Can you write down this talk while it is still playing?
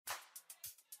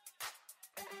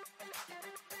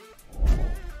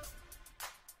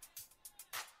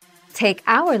Take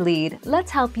our lead, let's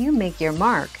help you make your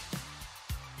mark.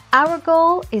 Our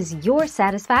goal is your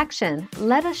satisfaction.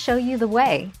 Let us show you the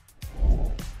way.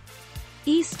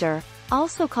 Easter,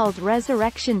 also called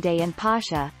Resurrection Day in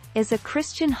Pascha, is a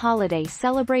Christian holiday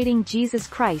celebrating Jesus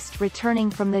Christ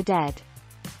returning from the dead.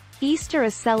 Easter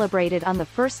is celebrated on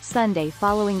the first Sunday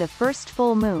following the first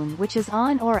full moon, which is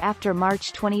on or after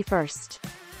March 21st.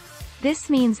 This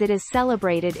means it is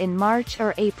celebrated in March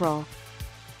or April.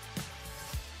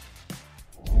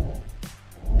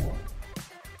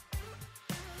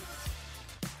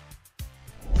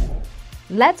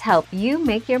 Let's help you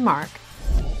make your mark.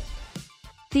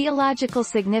 Theological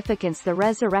significance. The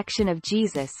resurrection of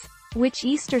Jesus, which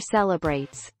Easter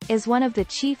celebrates, is one of the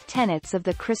chief tenets of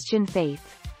the Christian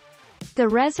faith. The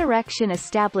resurrection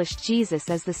established Jesus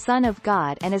as the Son of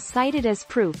God and is cited as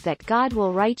proof that God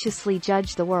will righteously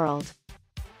judge the world.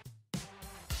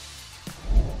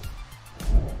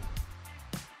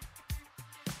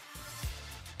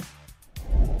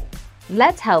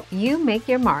 Let's help you make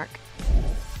your mark.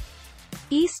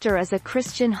 Easter is a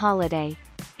Christian holiday.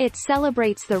 It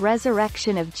celebrates the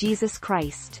resurrection of Jesus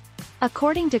Christ.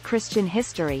 According to Christian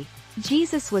history,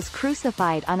 Jesus was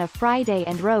crucified on a Friday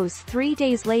and rose 3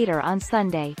 days later on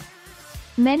Sunday.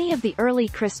 Many of the early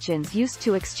Christians used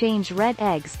to exchange red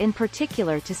eggs in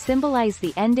particular to symbolize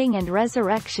the ending and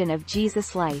resurrection of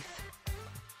Jesus' life.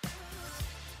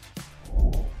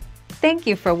 Thank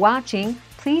you for watching.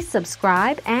 Please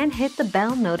subscribe and hit the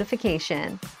bell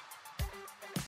notification.